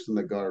throw this in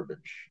the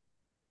garbage?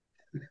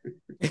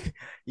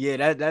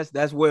 Yeah,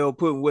 that's well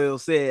put, well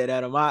said,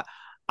 Adam.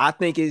 I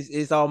think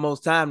it's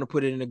almost time to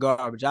put it in the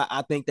garbage.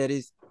 I think that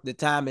the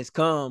time has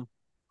come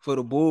for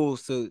the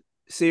Bulls to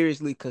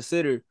seriously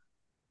consider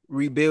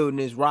rebuilding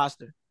this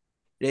roster.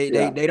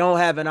 Yeah. They don't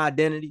have an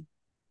identity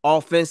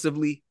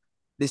offensively.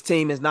 This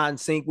team is not in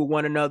sync with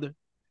one another,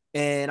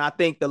 and I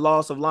think the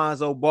loss of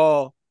Lonzo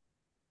Ball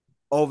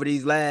over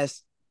these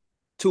last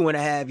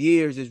 2.5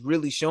 years is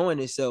really showing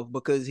itself,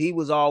 because he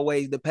was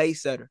always the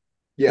pace setter.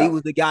 He Yeah.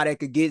 was the guy that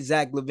could get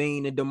Zach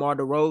LaVine and DeMar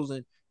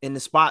DeRozan in the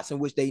spots in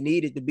which they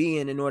needed to be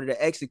in order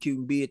to execute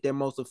and be at their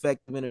most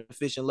effective and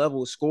efficient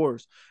level of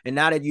scorers. And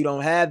now that you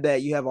don't have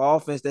that, you have an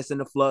offense that's in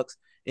the flux.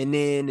 And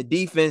then the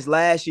defense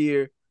last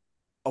year,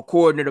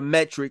 according to the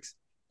metrics,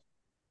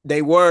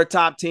 they were a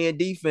top 10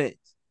 defense,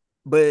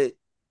 but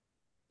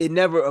it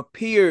never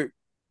appeared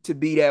to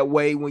be that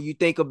way when you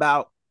think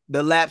about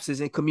the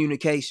lapses in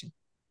communication,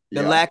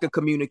 the Yeah. lack of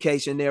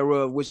communication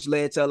thereof, which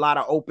led to a lot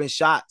of open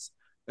shots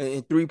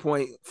and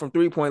from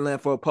 3-point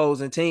land for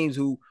opposing teams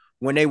who,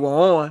 when they were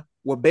on,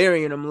 were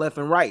burying them left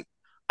and right.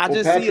 I Well,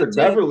 just see a Patrick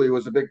team. Beverly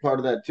was a big part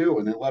of that too,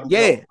 and they let him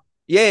Yeah, go.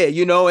 yeah,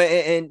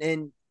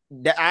 and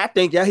I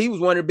think that he was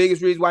one of the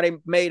biggest reasons why they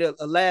made a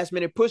last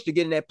minute push to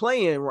get in that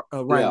play-in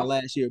round Yeah.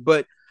 last year.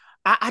 But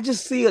I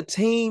just see a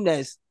team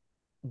that's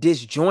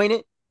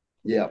disjointed.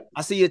 Yeah.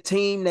 I see a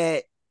team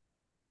that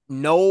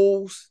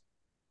knows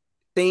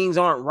things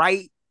aren't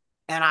right.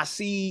 And I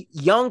see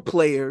young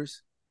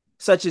players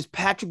such as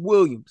Patrick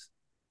Williams,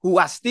 who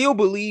I still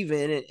believe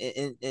in,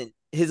 and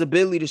his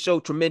ability to show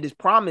tremendous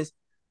promise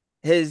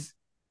is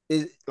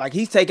like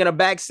he's taking a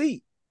back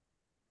seat,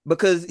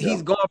 because Yeah.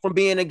 he's gone from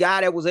being a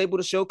guy that was able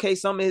to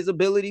showcase some of his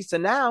abilities to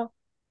now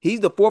He's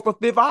the fourth or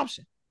fifth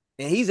option.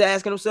 And he's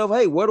asking himself,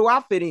 hey, where do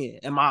I fit in?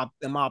 Am I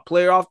a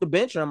player off the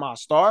bench or am I a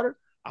starter?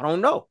 I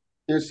don't know.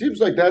 It seems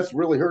like that's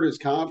really hurt his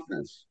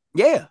confidence.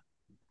 Yeah.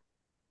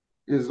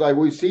 Is like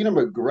we've seen him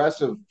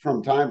aggressive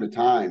from time to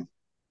time,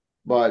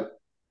 but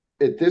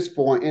at this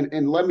point,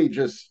 and let me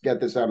just get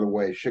this out of the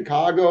way.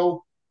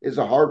 Chicago is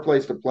a hard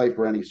place to play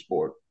for any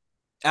sport.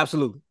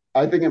 Absolutely.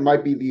 I think it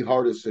might be the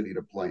hardest city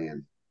to play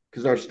in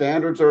because our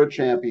standards are a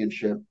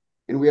championship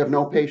and we have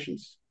no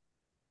patience.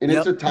 And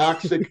it's Yep. a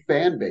toxic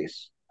fan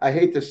base. I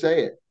hate to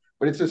say it,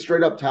 but it's a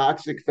straight up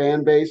toxic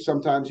fan base.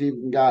 Sometimes you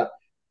even got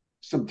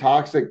some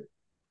toxic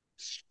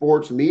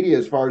sports media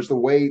as far as the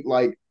way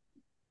like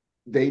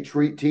they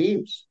treat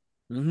teams.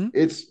 Mm-hmm.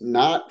 It's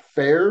not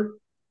fair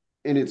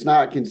and it's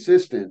not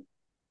consistent.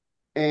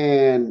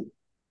 And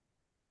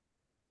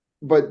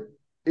but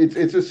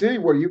it's a city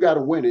where you got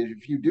to win. And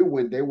if you do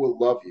win, they will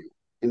love you,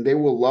 and they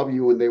will love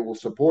you, and they will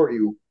support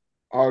you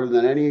harder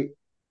than any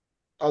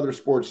other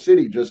sports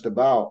city, just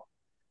about.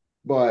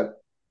 But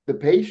the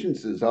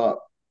patience is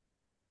up,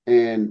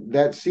 and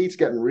that seat's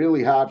getting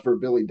really hot for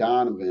Billy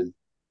Donovan.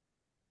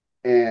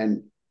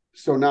 And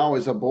so now,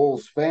 as a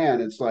Bulls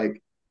fan, it's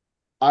like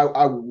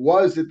I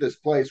was at this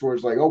place where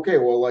it's like, okay,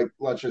 well, like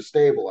let's just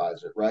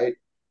stabilize it, right?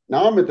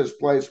 Now I'm at this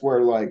place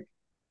where like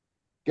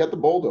get the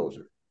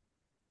bulldozer,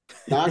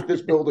 knock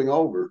this building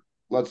over.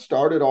 Let's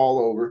start it all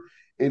over.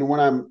 And when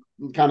I'm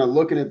kind of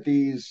looking at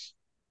these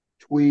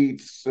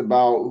tweets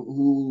about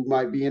who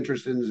might be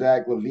interested in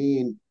Zach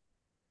LaVine,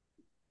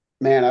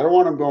 man, I don't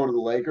want him going to the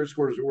Lakers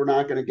because we're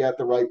not going to get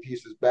the right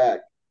pieces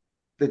back.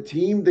 The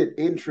team that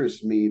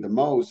interests me the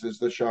most is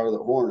the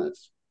Charlotte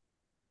Hornets.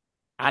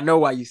 I know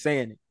why you're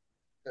saying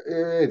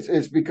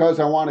It's because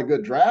I want a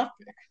good draft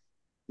pick,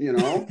 you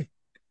know?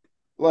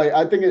 Like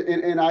I think,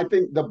 and I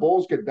think the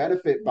Bulls could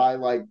benefit by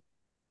like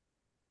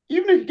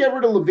even if you get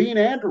rid of LaVine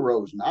and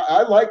DeRozan.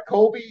 I like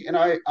Kobe, and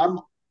I'm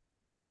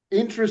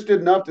interested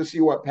enough to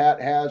see what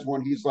Pat has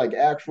when he's like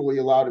actually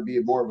allowed to be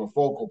more of a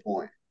focal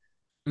point.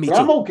 it. Me But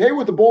I'm too. okay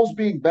with the Bulls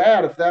being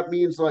bad if that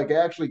means like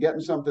actually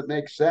getting something that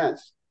makes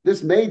sense.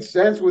 This made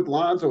sense with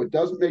Lonzo. It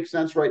doesn't make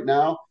sense right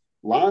now.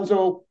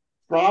 Lonzo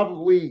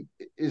probably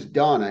is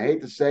done. I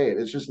hate to say it.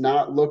 It's just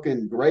not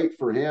looking great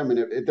for him. And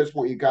at this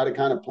point, you got to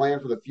kind of plan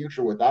for the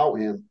future without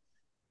him.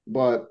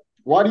 But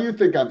why do you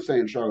think I'm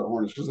saying Charlotte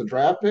Hornets? Because the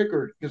draft pick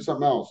or because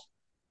something else?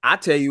 I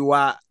tell you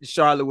why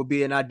Charlotte would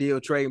be an ideal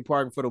trading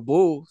partner for the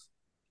Bulls.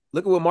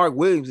 Look at what Mark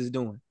Williams is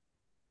doing.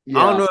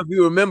 I don't know Yeah. if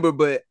you remember,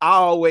 but I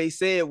always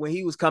said when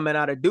he was coming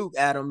out of Duke,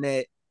 Adam,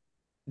 that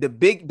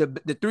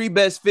the three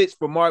best fits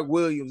for Mark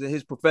Williams in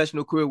his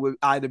professional career would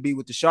either be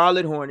with the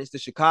Charlotte Hornets, the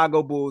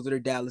Chicago Bulls, or the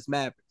Dallas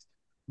Mavericks.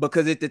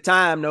 Because at the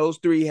time, those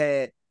three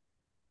had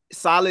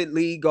solid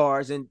lead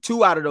guards, and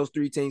two out of those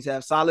three teams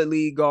have solid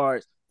lead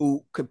guards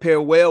who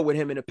compare well with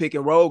him in a pick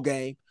and roll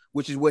game,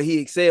 which is what he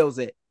excels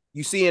at.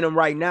 You seeing him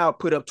right now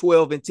put up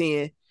 12 and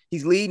 10.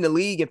 He's leading the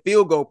league in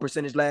field goal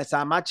percentage last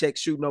time I checked,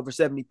 shooting over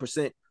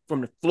 70%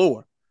 from the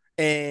floor.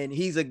 And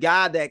he's a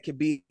guy that could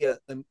be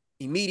an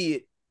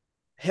immediate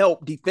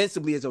help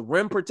defensively as a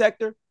rim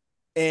protector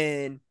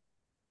and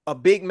a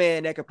big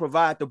man that could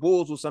provide the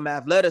Bulls with some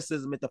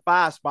athleticism at the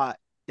five spot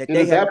that And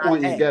they at have that not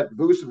point, you had. get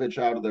Vucevic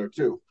out of there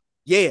too.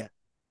 Yeah.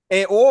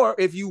 And or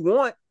if you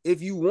want,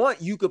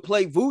 you could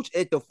play Vooch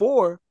at the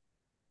four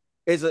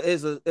as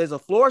a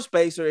floor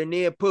spacer and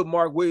then put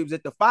Mark Williams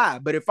at the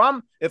five. But if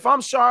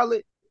I'm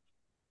Charlotte,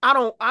 I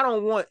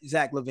don't want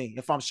Zach LaVine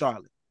if I'm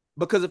Charlotte.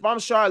 Because if I'm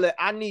Charlotte,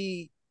 I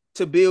need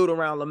to build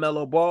around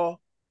LaMelo Ball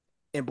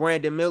and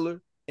Brandon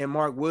Miller and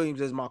Mark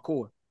Williams as my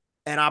core.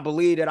 And I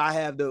believe that I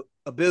have the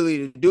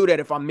ability to do that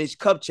if I'm Mitch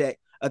Kupchak,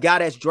 a guy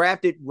that's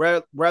drafted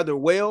rather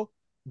well.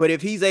 But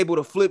if he's able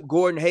to flip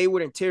Gordon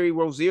Hayward and Terry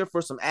Rozier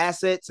for some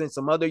assets and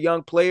some other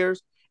young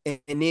players, and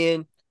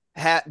then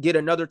get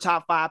another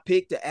top five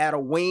pick to add a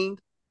wing,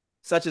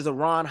 such as a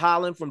Ron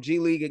Holland from G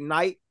League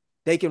Ignite,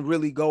 they can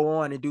really go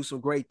on and do some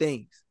great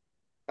things.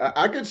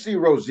 I could see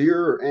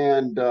Rozier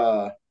and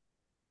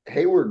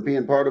Hayward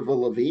being part of a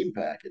LaVine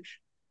package.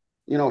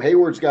 You know,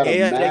 Hayward's got a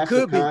Yeah, they massive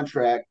could be.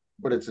 contract,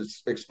 but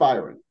it's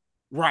expiring.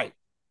 Right.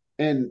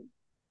 And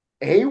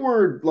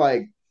Hayward,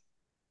 like,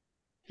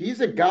 he's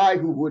a guy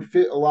who would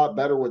fit a lot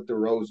better with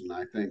DeRozan,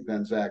 I think,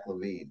 than Zach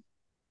LaVine.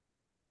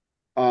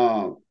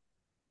 Um,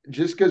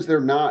 just because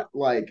they're not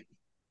like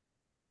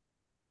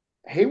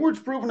Hayward's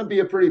proven to be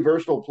a pretty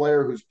versatile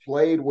player who's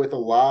played with a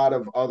lot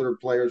of other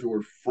players who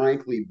are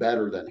frankly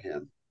better than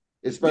him,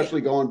 Yeah.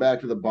 especially going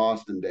back to the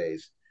Boston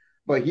days.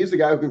 But he's a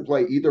guy who can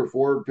play either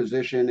forward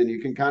position, and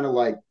you can kind of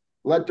like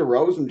let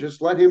DeRozan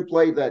just let him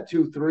play that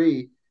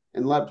 2-3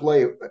 and let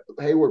play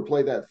Hayward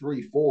play that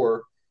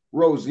 3-4.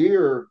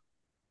 Rozier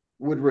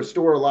would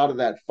restore a lot of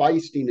that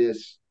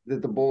feistiness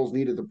that the Bulls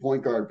need at the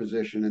point guard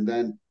position, and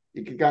then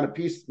you can kind of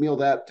piecemeal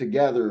that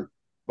together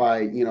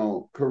by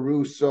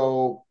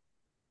Caruso,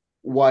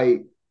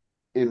 White,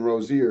 and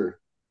Rozier.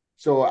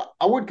 So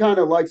I would kind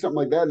of like something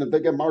like that. And if they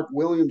get Mark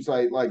Williams,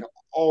 like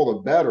all the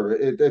better.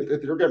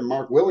 If you're getting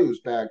Mark Williams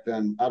back,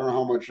 then I don't know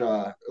how much.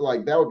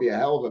 Like that would be a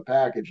hell of a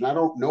package. And I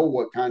don't know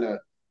what kind of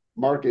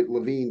market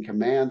LaVine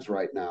commands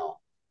right now.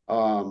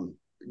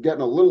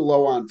 Getting a little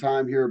low on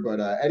time here, but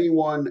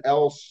anyone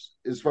else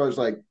as far as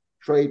like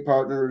trade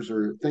partners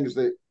or things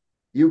that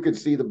you could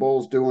see the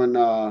Bulls doing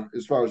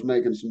as far as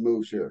making some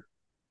moves here?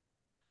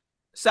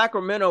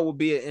 Sacramento would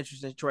be an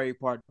interesting trade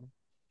partner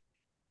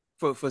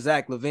for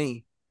Zach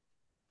LaVine.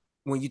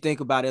 When you think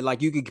about it,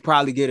 like you could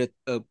probably get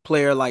a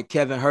player like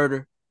Kevin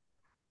Herter.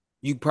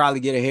 You could probably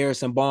get a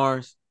Harrison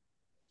Barnes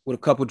with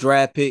a couple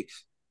draft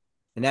picks,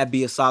 and that'd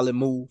be a solid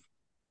move.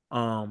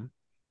 Um,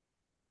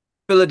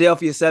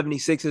 Philadelphia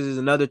 76ers is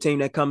another team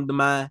that comes to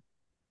mind.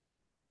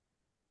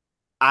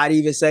 I'd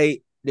even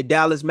say the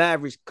Dallas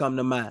Mavericks come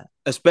to mind,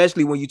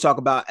 especially when you talk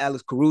about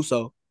Alex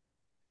Caruso.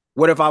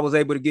 What if I was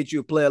able to get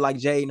you a player like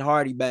Jaden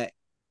Hardy back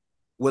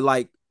with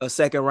like a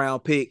second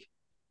round pick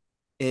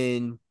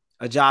and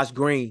a Josh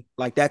Green?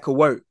 Like that could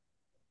work.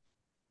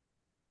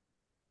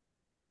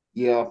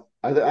 Yeah,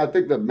 I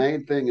think the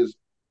main thing is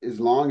as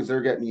long as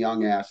they're getting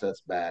young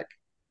assets back,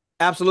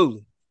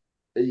 Absolutely.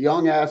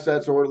 young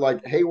assets, or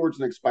like Hayward's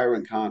an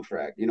expiring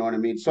contract. You know what I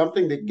mean?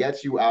 Something that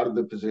gets you out of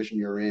the position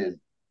you're in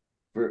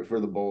for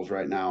the Bulls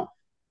right now.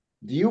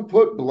 Do you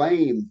put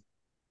blame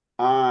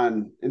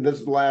on, and this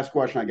is the last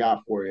question I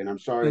got for you, and I'm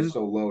sorry Mm-hmm. it's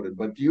so loaded,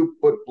 but do you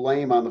put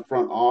blame on the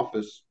front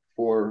office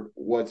for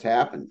what's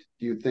happened?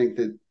 Do you think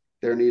that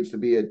there needs to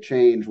be a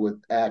change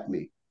with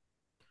Acme?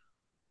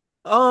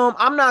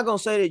 I'm not gonna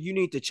say that you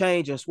need to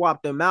change and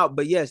swap them out,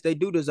 but yes, they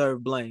do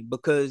deserve blame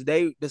because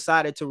they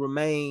decided to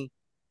remain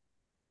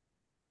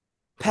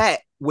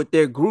pat with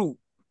their group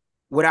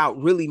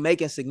without really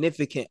making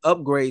significant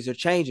upgrades or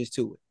changes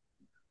to it.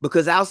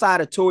 Because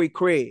outside of Torrey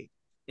Craig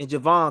and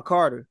Javon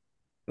Carter,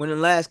 when in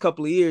the last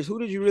couple of years, who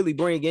did you really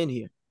bring in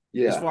here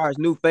as Yeah, far as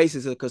new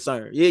faces are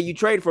concerned? Yeah, you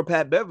traded for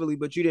Pat Beverly,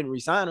 but you didn't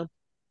resign him.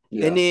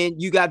 And yeah. then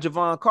you got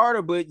Javon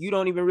Carter, but you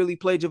don't even really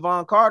play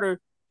Javon Carter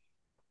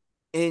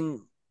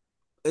in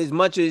as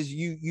much as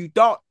you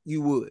thought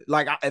you would.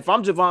 Like if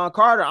I'm Javon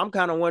Carter, I'm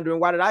kind of wondering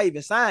why did I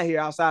even sign here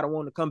outside of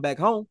wanting to come back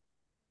home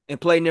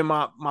and play near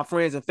my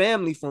friends and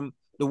family from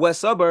the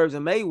west suburbs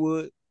in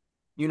Maywood,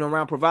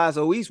 around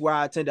Proviso East where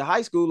I attended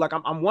high school. Like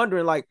I'm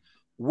wondering like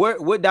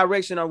what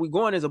direction are we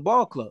going as a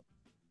ball club?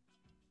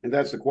 And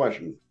that's the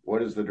question.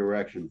 What is the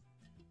direction?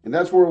 And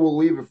that's where we'll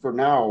leave it for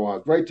now.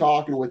 Great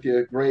talking with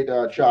you. Great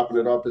chopping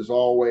it up as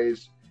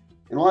always.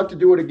 And we'll have to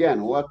do it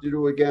again. We'll have to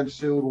do it again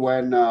soon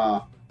when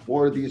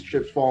more of these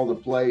chips fall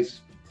into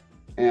place.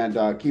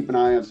 And keep an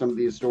eye on some of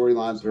these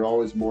storylines. There are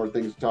always more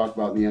things to talk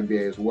about in the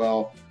NBA as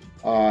well.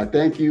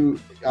 Thank you,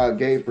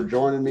 Gabe, for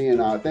joining me.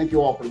 And thank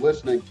you all for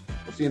listening.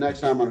 We'll see you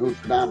next time on Hoops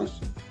for Diamonds.